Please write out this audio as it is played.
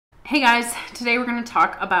Hey guys, today we're going to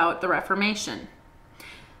talk about the Reformation.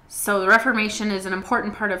 So the Reformation is an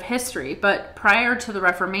important part of history, but prior to the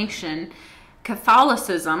Reformation,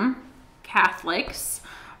 Catholicism, Catholics,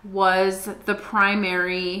 was the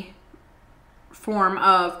primary form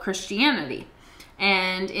of Christianity.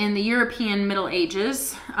 And in the European Middle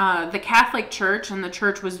Ages, the Catholic Church, and the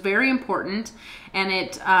church was very important, and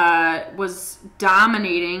it was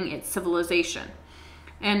dominating its civilization.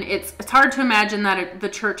 And it's hard to imagine that the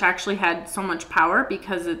church actually had so much power,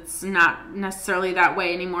 because it's not necessarily that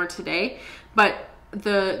way anymore today. But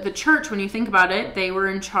the church, when you think about it, they were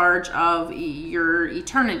in charge of your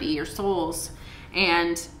eternity, your souls.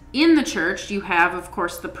 And in the church, you have, of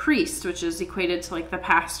course, the priest, which is equated to like the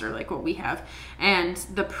pastor, like what we have. And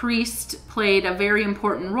the priest played a very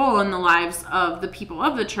important role in the lives of the people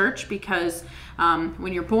of the church, because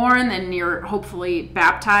when you're born, then you're hopefully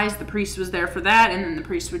baptized. The priest was there for that, and then the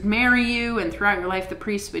priest would marry you, and throughout your life, the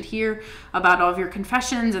priest would hear about all of your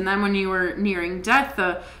confessions. And then when you were nearing death,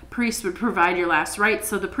 the priest would provide your last rites.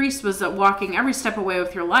 So the priest was walking every step away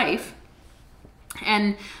with your life.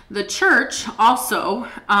 And the church also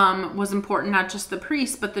was important, not just the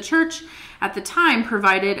priest, but the church at the time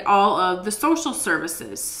provided all of the social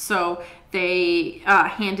services. So they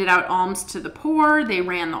handed out alms to the poor, they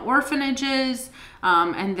ran the orphanages,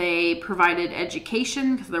 and they provided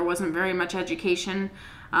education, because there wasn't very much education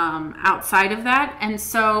outside of that. And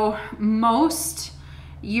so most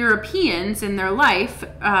Europeans in their life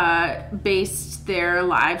based their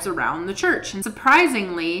lives around the church. And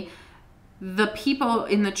surprisingly, the people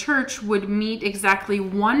in the church would meet exactly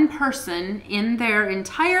one person in their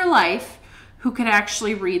entire life who could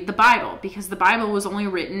actually read the Bible, because the Bible was only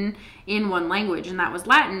written in one language, and that was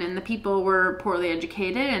Latin. And the people were poorly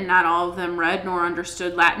educated, and not all of them read nor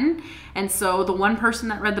understood Latin. And so the one person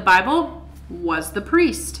that read the Bible was the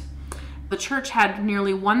priest. The church had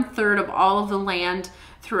nearly 1/3 of all of the land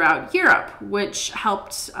throughout Europe, which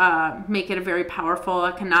helped make it a very powerful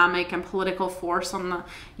economic and political force on the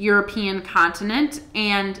European continent.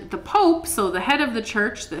 And the Pope, so the head of the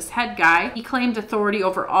church, this head guy, he claimed authority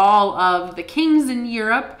over all of the kings in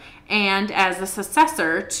Europe, and as a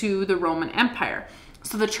successor to the Roman Empire.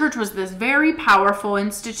 So the church was this very powerful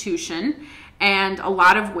institution, and a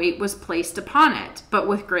lot of weight was placed upon it. But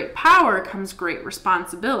with great power comes great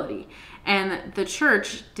responsibility. And the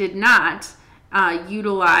church did not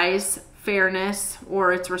utilize fairness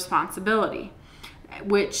or its responsibility,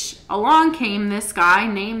 which along came this guy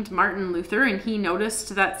named Martin Luther, and he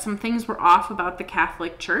noticed that some things were off about the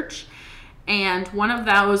Catholic Church. And one of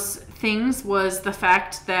those things was the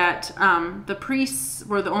fact that the priests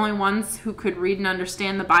were the only ones who could read and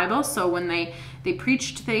understand the Bible. So when they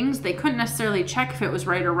preached things, they couldn't necessarily check if it was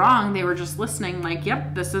right or wrong. They were just listening like,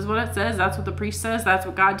 yep, this is what it says. That's what the priest says. That's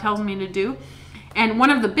what God tells me to do. And one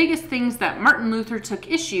of the biggest things that Martin Luther took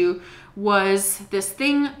issue was this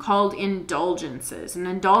thing called indulgences. And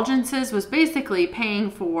indulgences was basically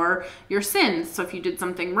paying for your sins. So if you did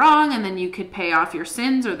something wrong and then you could pay off your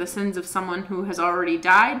sins or the sins of someone who has already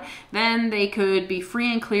died, then they could be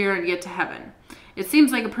free and clear and get to heaven. It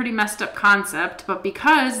seems like a pretty messed up concept, but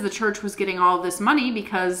because the church was getting all this money,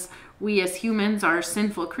 because we as humans are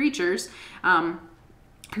sinful creatures,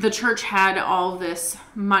 the church had all this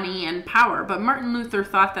money and power. But Martin Luther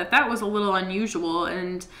thought that that was a little unusual,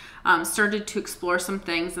 and started to explore some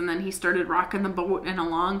things, and then he started rocking the boat, and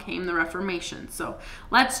along came the Reformation. So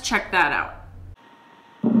let's check that out.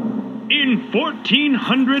 In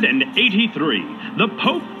 1483, the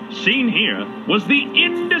Pope, seen here, was the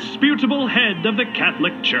indisputable head of the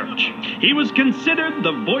Catholic Church. He was considered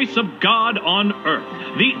the voice of God on earth,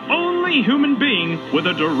 the only human being with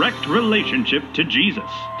a direct relationship to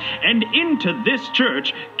Jesus. And into this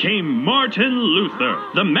church came Martin Luther,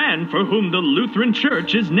 the man for whom the Lutheran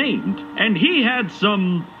Church is named. And he had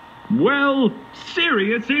some, well,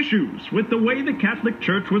 serious issues with the way the Catholic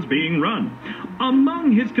Church was being run.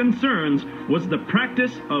 Among his concerns was the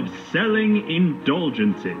practice of selling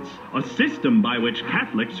indulgences, a system by which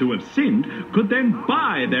Catholics who have sinned could then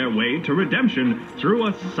buy their way to redemption through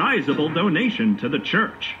a sizable donation to the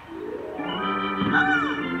church.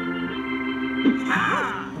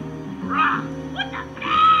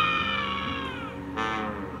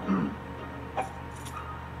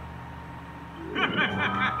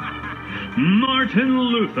 Martin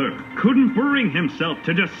Luther couldn't bring himself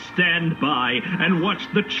to just stand by and watch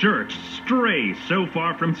the church stray so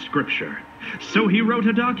far from Scripture. So he wrote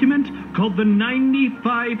a document called the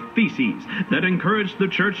 95 Theses that encouraged the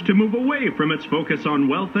church to move away from its focus on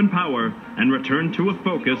wealth and power and return to a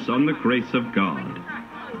focus on the grace of God.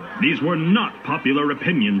 These were not popular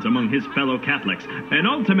opinions among his fellow Catholics, and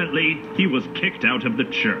ultimately, he was kicked out of the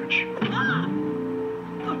church.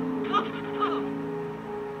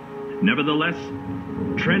 Nevertheless,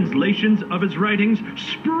 translations of his writings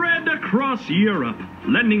spread across Europe,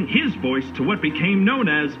 lending his voice to what became known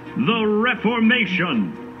as the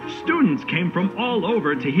Reformation. Students came from all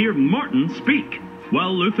over to hear Martin speak.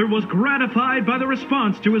 While Luther was gratified by the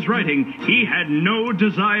response to his writing, he had no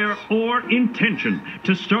desire or intention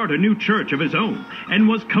to start a new church of his own, and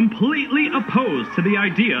was completely opposed to the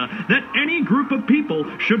idea that any group of people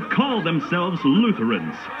should call themselves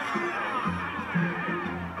Lutherans.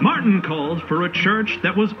 Martin called for a church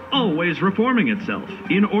that was always reforming itself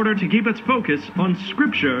in order to keep its focus on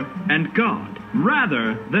Scripture and God,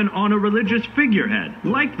 rather than on a religious figurehead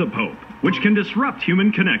like the Pope, which can disrupt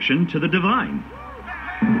human connection to the divine.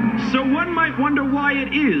 So one might wonder why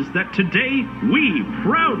it is that today we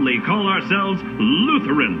proudly call ourselves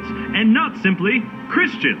Lutherans and not simply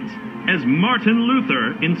Christians, as Martin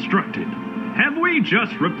Luther instructed. Have we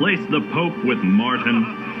just replaced the Pope with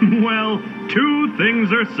Martin? Well, two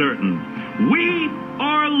things are certain. We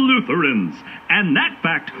are Lutherans, and that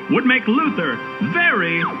fact would make Luther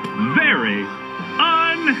very, very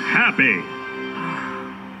unhappy.